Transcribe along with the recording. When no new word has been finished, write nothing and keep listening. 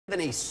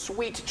than a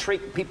sweet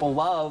treat. People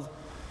love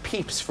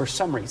Peeps for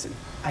some reason.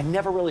 I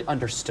never really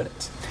understood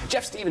it.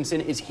 Jeff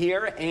Stevenson is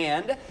here,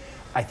 and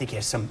I think he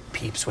has some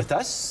Peeps with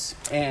us,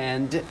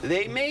 and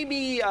they may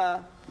be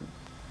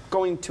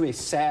going to a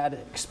sad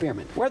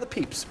experiment. Where are the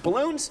Peeps?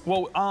 Balloons?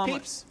 Well,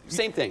 Peeps?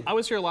 Same thing. I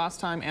was here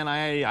last time, and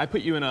I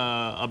put you in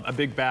a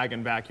big bag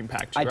and vacuum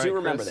packed you, I right, do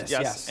remember Chris? this,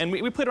 yes. And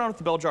we played around with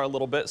the bell jar a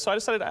little bit, so I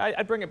decided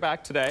I'd bring it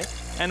back today.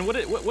 And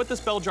what this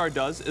bell jar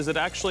does is it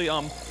actually,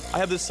 I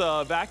have this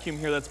vacuum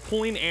here that's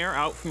pulling air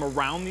out from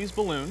around these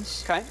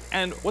balloons. Okay.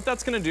 And what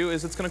that's going to do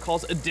is it's going to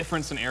cause a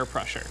difference in air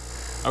pressure.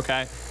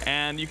 Okay,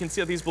 and you can see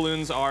that these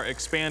balloons are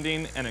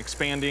expanding and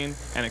expanding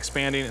and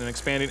expanding and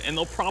expanding, and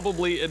they'll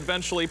probably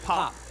eventually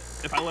pop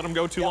if I let them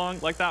go too long,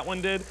 like that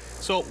one did.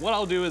 So what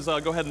I'll do is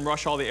go ahead and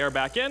rush all the air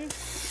back in.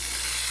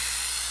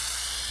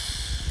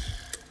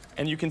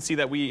 And you can see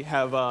that we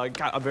have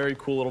got a very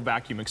cool little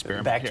vacuum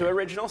experiment Back here. to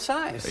original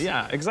size.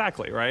 Yeah,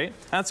 exactly, right?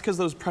 That's because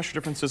those pressure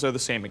differences are the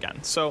same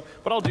again. So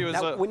what I'll do is...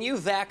 Now, when you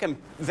vacuum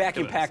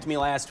packed me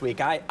last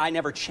week, I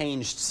never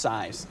changed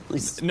size. At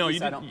least, no, at you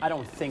least didn't. I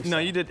don't think so. No,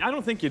 you did. I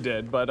don't think you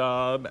did, but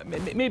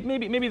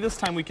maybe this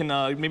time we can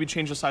maybe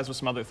change the size with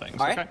some other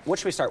things. All right, okay? what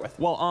should we start with?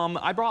 Well,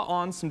 I brought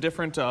on some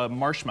different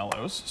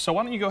marshmallows. So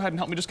why don't you go ahead and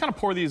help me just kind of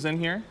pour these in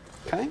here.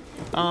 Okay.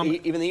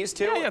 Even these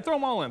two? Yeah, throw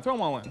them all in. Throw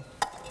them all in.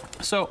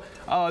 So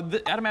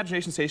at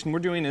Imagination Station, we're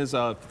doing is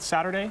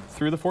Saturday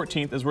through the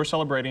 14th is we're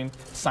celebrating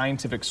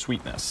scientific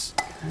sweetness,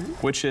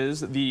 which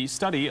is the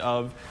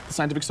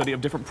scientific study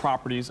of different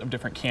properties of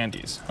different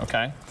candies,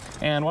 okay?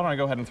 And why don't I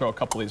go ahead and throw a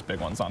couple of these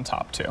big ones on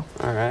top too.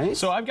 All right.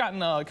 So I've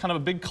gotten kind of a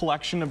big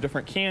collection of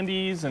different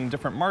candies and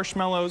different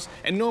marshmallows,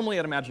 and normally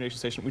at Imagination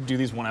Station we do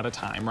these one at a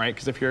time, right?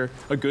 Because if you're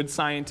a good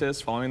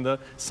scientist following the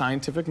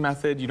scientific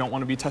method, you don't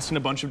want to be testing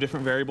a bunch of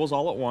different variables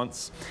all at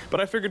once.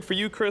 But I figured for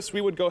you, Chris, we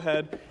would go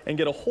ahead and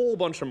get a whole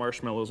bunch of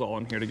marshmallows all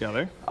in here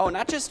together. Oh,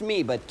 not just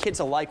me, but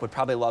kids alike would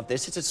probably love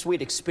this. It's a sweet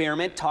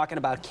experiment talking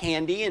about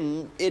candy,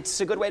 and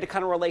it's a good way to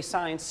kind of relay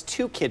science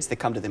to kids that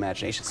come to the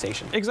Imagination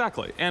Station.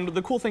 Exactly. And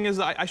the cool thing is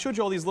I showed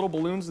you all these little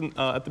balloons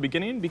at the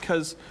beginning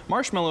because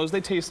marshmallows,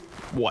 they taste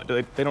what?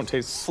 They don't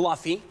taste...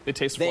 Fluffy. They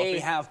taste fluffy. They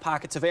have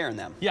pockets of air in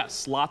them.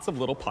 Yes, lots of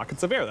little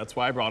pockets of air. That's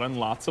why I brought in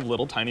lots of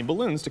little tiny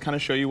balloons to kind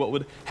of show you what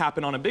would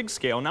happen on a big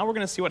scale. Now we're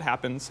going to see what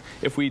happens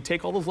if we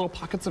take all those little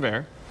pockets of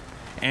air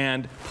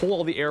and pull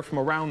all the air from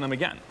around them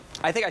again.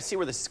 I think I see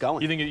where this is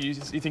going. You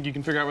think you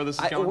can figure out where this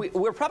is going?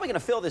 We're probably going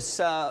to fill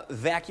this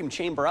vacuum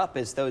chamber up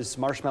as those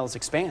marshmallows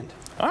expand.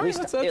 All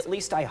right, at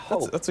least I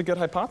hope. That's a good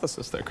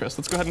hypothesis there, Chris.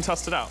 Let's go ahead and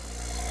test it out.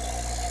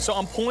 So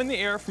I'm pulling the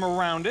air from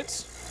around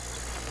it.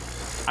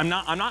 I'm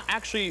not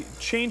actually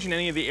changing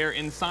any of the air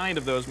inside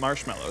of those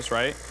marshmallows,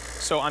 right?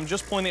 So I'm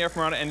just pulling the air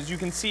from around it, and as you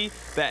can see,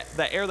 that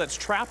the air that's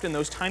trapped in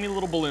those tiny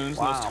little balloons,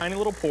 and those tiny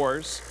little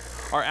pores,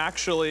 are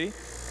actually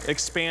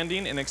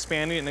expanding and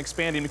expanding and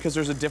expanding because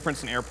there's a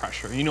difference in air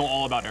pressure. You know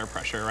all about air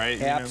pressure, right?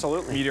 Yeah,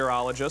 absolutely.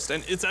 Meteorologist.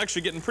 And it's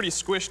actually getting pretty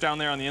squished down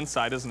there on the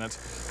inside, isn't it?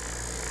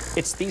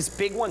 It's these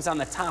big ones on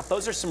the top.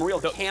 Those are some real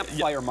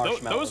campfire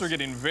marshmallows. Those are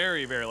getting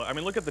very, very low. I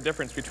mean, look at the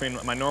difference between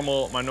my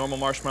normal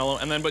marshmallow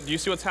and then, but do you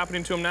see what's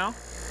happening to them now?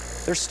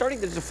 They're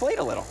starting to deflate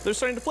a little. They're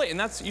starting to deflate, and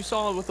that's, you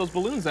saw with those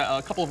balloons that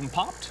a couple of them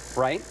popped.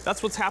 Right.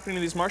 That's what's happening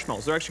to these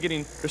marshmallows. They're actually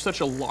getting, there's such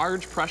a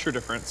large pressure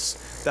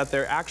difference that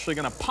they're actually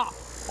gonna pop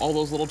all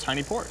those little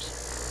tiny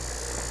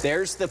pores.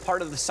 There's the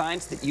part of the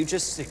science that you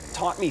just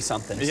taught me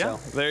something. Yeah,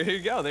 so. there you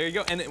go, there you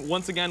go. And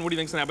once again, what do you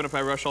think's gonna happen if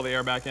I rush all the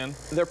air back in?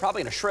 They're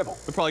probably gonna shrivel.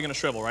 They're probably gonna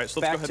shrivel, right? So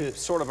let's back go ahead to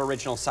sort of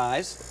original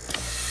size.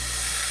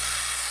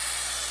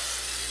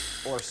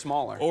 Or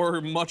smaller. Or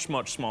much,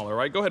 much smaller,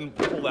 right? Go ahead and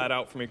pull that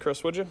out for me,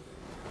 Chris, would you?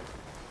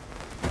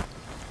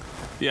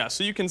 Yeah,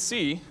 so you can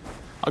see,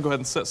 I'll go ahead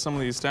and set some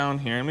of these down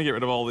here. Let me get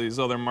rid of all these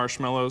other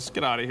marshmallows.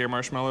 Get out of here,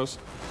 marshmallows.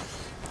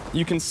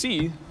 You can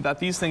see that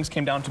these things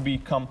came down to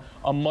become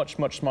a much,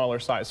 much smaller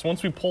size. So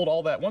once we pulled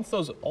all that, once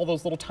all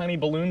those little tiny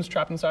balloons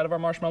trapped inside of our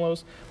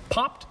marshmallows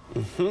popped,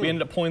 we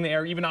ended up pulling the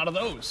air even out of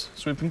those.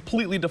 So we've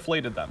completely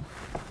deflated them.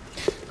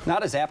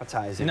 Not as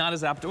appetizing. Not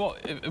as appetizing. Well,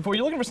 if we're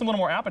looking for something a little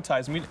more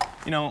appetizing,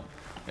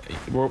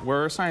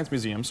 we're a science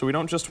museum, so we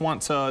don't just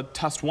want to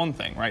test one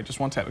thing, right? Just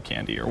one type of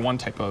candy or one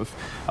type of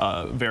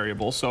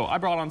variable. So I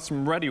brought on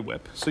some Ready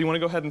Whip. So you want to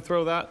go ahead and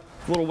throw that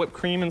little whipped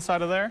cream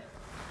inside of there?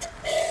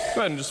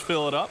 Go ahead and just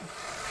fill it up.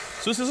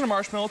 So this isn't a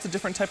marshmallow, it's a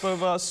different type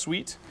of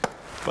sweet.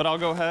 But I'll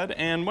go ahead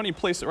and why don't you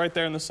place it right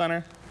there in the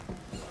center?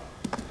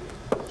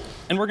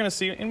 And we're gonna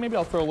see, and maybe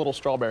I'll throw a little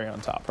strawberry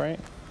on top, right?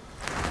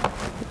 A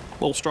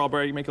little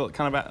strawberry, make it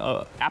kind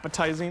of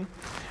appetizing.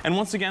 And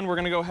once again, we're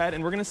gonna go ahead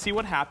and we're gonna see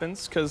what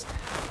happens, because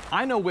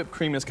I know whipped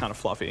cream is kind of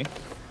fluffy.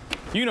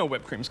 You know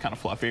whipped cream's kind of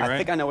fluffy, right? I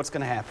think I know what's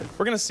gonna happen.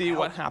 We're gonna see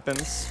what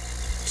happens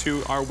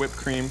to our whipped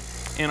cream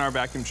in our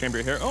vacuum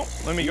chamber here. Oh,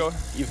 let me go.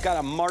 You've got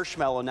a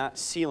marshmallow not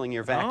sealing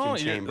your vacuum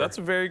chamber. That's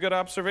a very good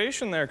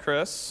observation there,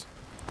 Chris.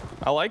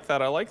 I like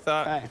that, I like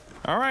that. Okay.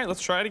 All right,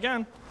 let's try it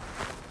again.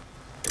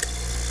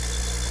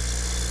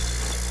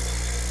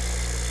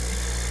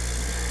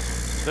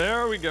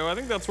 There we go. I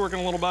think that's working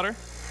a little better.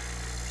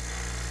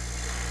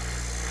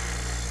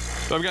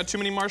 So I've got too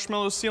many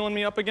marshmallows sealing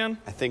me up again?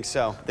 I think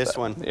so. This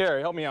one. Here,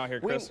 help me out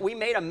here, Chris. We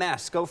made a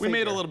mess. Go figure. We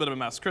made a little bit of a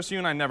mess. Chris, you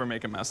and I never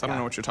make a mess. I don't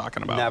know what you're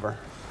talking about. Never.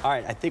 All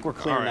right, I think we're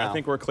clear now. I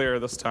think we're clear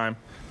this time.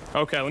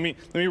 Okay, let me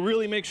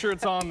really make sure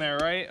it's on there,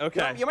 right?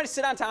 Okay. You want to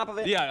sit on top of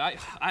it? Yeah,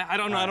 I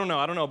don't know. I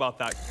don't know about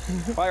that.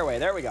 Fire away.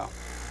 There we go.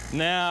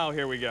 Now,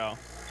 here we go.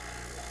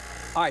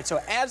 All right,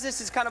 so as this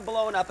is kind of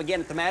blowing up,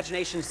 again, at the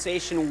Imagination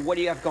Station, what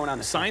do you have going on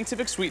this time?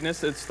 Scientific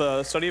sweetness. It's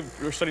the study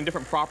of, we're studying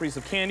different properties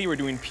of candy. We're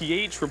doing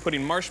pH. We're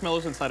putting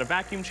marshmallows inside of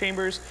vacuum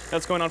chambers.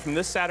 That's going on from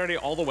this Saturday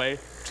all the way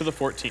to the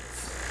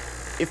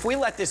 14th. If we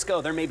let this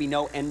go, there may be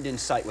no end in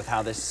sight with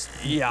how this,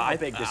 I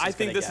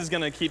think this is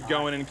going to keep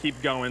going and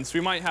keep going. So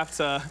we might have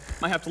to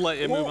let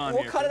it move on.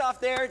 We'll cut it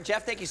off there.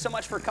 Jeff, thank you so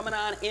much for coming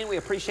on in. We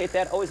appreciate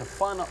that. Always a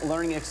fun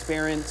learning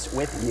experience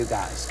with you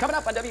guys. Coming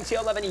up on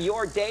WTO 11,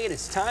 your day. It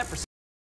is time for